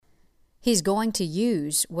He's going to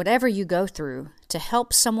use whatever you go through to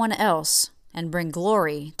help someone else and bring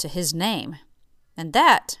glory to His name. And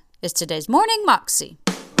that is today's Morning Moxie.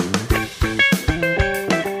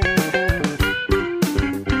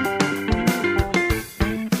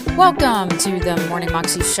 Welcome to the Morning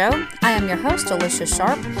Moxie Show. I am your host, Alicia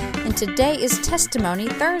Sharp, and today is Testimony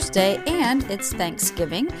Thursday, and it's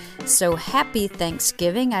Thanksgiving. So happy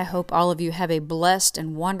Thanksgiving. I hope all of you have a blessed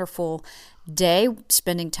and wonderful day,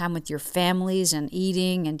 spending time with your families and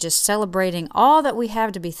eating and just celebrating all that we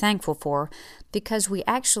have to be thankful for, because we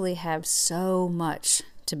actually have so much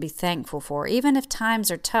to be thankful for. Even if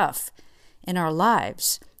times are tough in our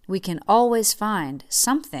lives, we can always find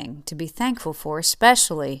something to be thankful for,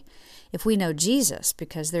 especially if we know Jesus,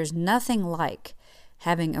 because there's nothing like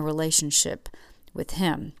having a relationship with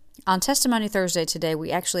Him. On Testimony Thursday today,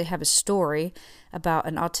 we actually have a story about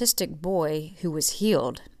an autistic boy who was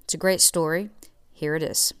healed. It's a great story. Here it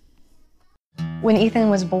is. When Ethan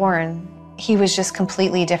was born, he was just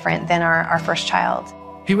completely different than our first child.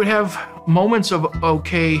 He would have moments of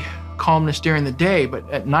okay calmness during the day, but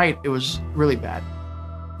at night it was really bad.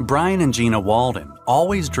 Brian and Gina Walden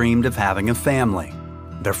always dreamed of having a family.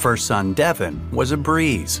 Their first son, Devin, was a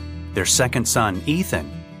breeze. Their second son,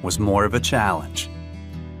 Ethan, was more of a challenge.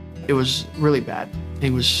 It was really bad. He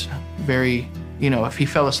was very, if he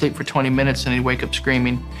fell asleep for 20 minutes, then he'd wake up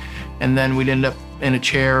screaming. And then we'd end up in a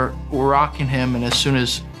chair rocking him, and as soon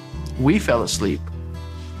as we fell asleep,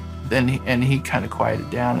 then he kind of quieted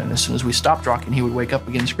down, and as soon as we stopped rocking, he would wake up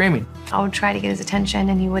again screaming. I would try to get his attention,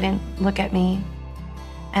 and he wouldn't look at me.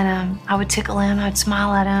 And I would tickle him, I'd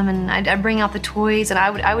smile at him, and I'd bring out the toys, and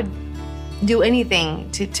I would do anything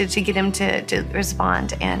to get him to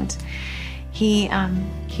respond, and he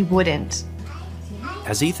wouldn't.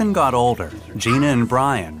 As Ethan got older, Gina and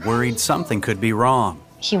Brian worried something could be wrong.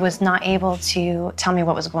 He was not able to tell me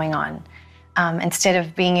what was going on. Instead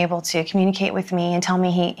of being able to communicate with me and tell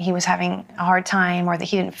me he was having a hard time or that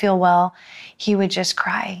he didn't feel well, he would just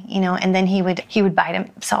cry, and then he would bite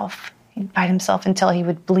himself. He'd bite himself until he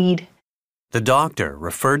would bleed. The doctor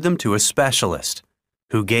referred them to a specialist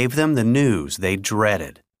who gave them the news they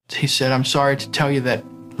dreaded. He said, "I'm sorry to tell you that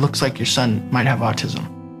looks like your son might have autism."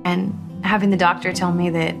 And having the doctor tell me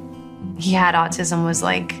that he had autism was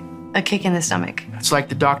like a kick in the stomach. It's like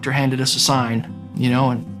the doctor handed us a sign,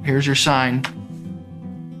 and here's your sign.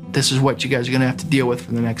 This is what you guys are going to have to deal with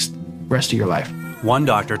for the next rest of your life. One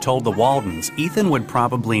doctor told the Waldens Ethan would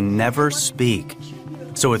probably never speak.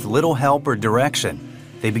 So with little help or direction,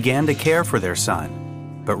 they began to care for their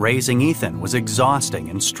son. But raising Ethan was exhausting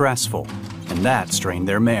and stressful, and that strained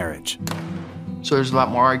their marriage. So there's a lot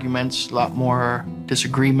more arguments, a lot more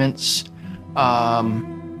disagreements. I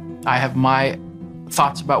have my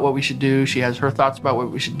thoughts about what we should do. She has her thoughts about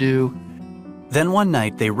what we should do. Then one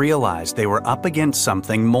night they realized they were up against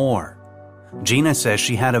something more. Gina says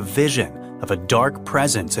she had a vision of a dark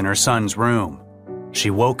presence in her son's room. She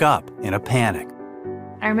woke up in a panic.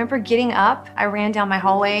 I remember getting up, I ran down my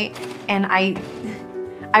hallway, and I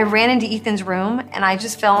ran into Ethan's room, and I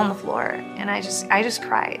just fell on the floor, and I just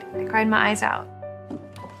cried. I cried my eyes out.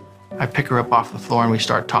 I pick her up off the floor, and we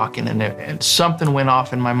start talking, and something went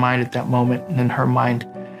off in my mind at that moment, and in her mind,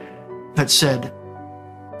 that said,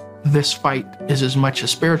 this fight is as much a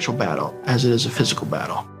spiritual battle as it is a physical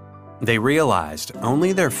battle. They realized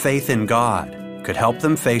only their faith in God could help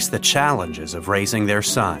them face the challenges of raising their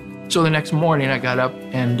son. So the next morning I got up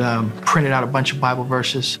and printed out a bunch of Bible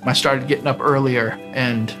verses. I started getting up earlier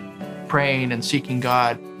and praying and seeking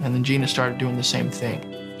God, and then Gina started doing the same thing.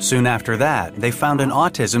 Soon after that, they found an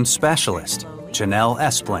autism specialist, Janelle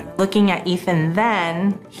Espling. Looking at Ethan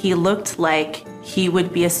then, he looked like he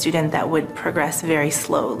would be a student that would progress very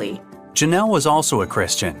slowly. Janelle was also a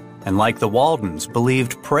Christian, and like the Waldens,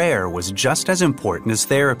 believed prayer was just as important as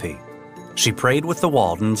therapy. She prayed with the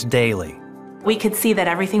Waldens daily. We could see that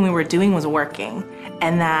everything we were doing was working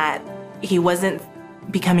and that he wasn't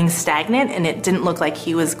becoming stagnant, and it didn't look like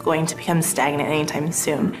he was going to become stagnant anytime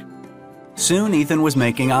soon. Soon, Ethan was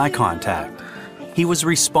making eye contact. He was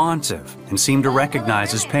responsive and seemed to recognize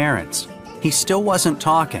his parents. He still wasn't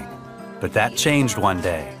talking, but that changed one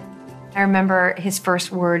day. I remember his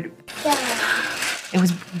first word, it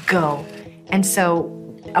was go. And so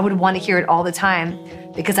I would want to hear it all the time,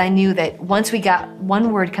 because I knew that once we got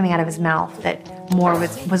one word coming out of his mouth, that more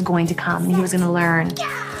was going to come, and he was going to learn.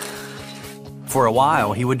 For a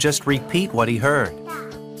while, he would just repeat what he heard.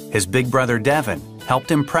 His big brother Devin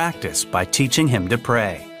helped him practice by teaching him to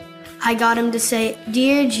pray. I got him to say,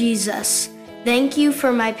 "Dear Jesus, thank you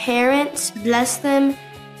for my parents, bless them,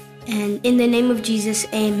 and in the name of Jesus,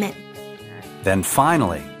 amen." Then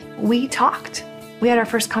finally, We talked. We had our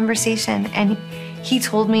first conversation, and he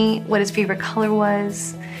told me what his favorite color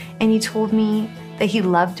was, and he told me that he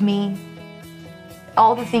loved me.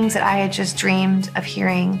 All the things that I had just dreamed of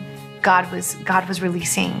hearing, God was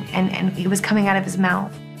releasing, and it was coming out of his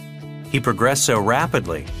mouth. He progressed so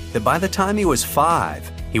rapidly that by the time he was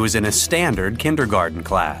 5, he was in a standard kindergarten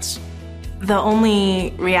class. The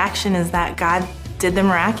only reaction is that God did the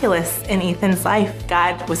miraculous in Ethan's life.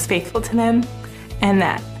 God was faithful to them, and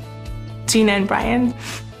that Gina and Brian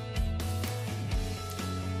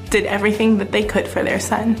did everything that they could for their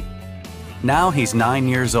son. Now he's 9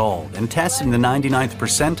 years old and testing the 99th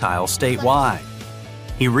percentile statewide.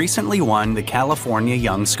 He recently won the California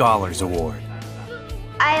Young Scholars Award.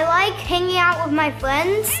 I like hanging out with my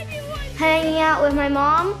friends, hanging out with my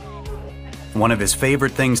mom. One of his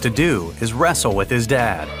favorite things to do is wrestle with his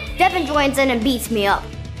dad. Devin joins in and beats me up.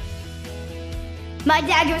 My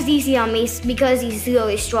dad goes easy on me because he's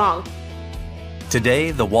really strong.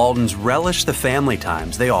 Today, the Waldens relish the family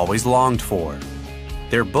times they always longed for.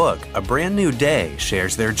 Their book, A Brand New Day,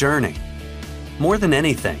 shares their journey. More than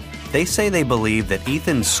anything, they say they believe that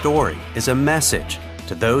Ethan's story is a message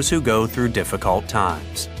to those who go through difficult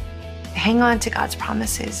times. Hang on to God's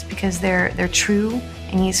promises because they're true,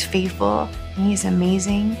 and he's faithful, and he's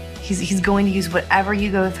amazing. He's going to use whatever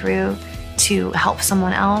you go through to help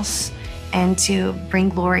someone else and to bring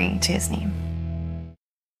glory to his name.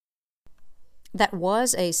 That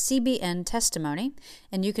was a CBN testimony,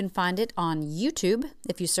 and you can find it on YouTube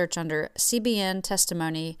if you search under CBN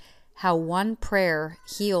Testimony, How One Prayer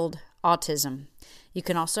Healed Autism. You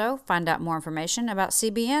can also find out more information about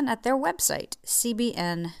CBN at their website,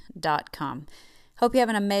 cbn.com. Hope you have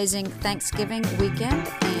an amazing Thanksgiving weekend,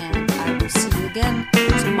 and I will see you again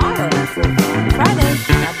tomorrow, Friday.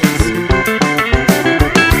 God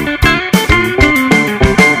bless.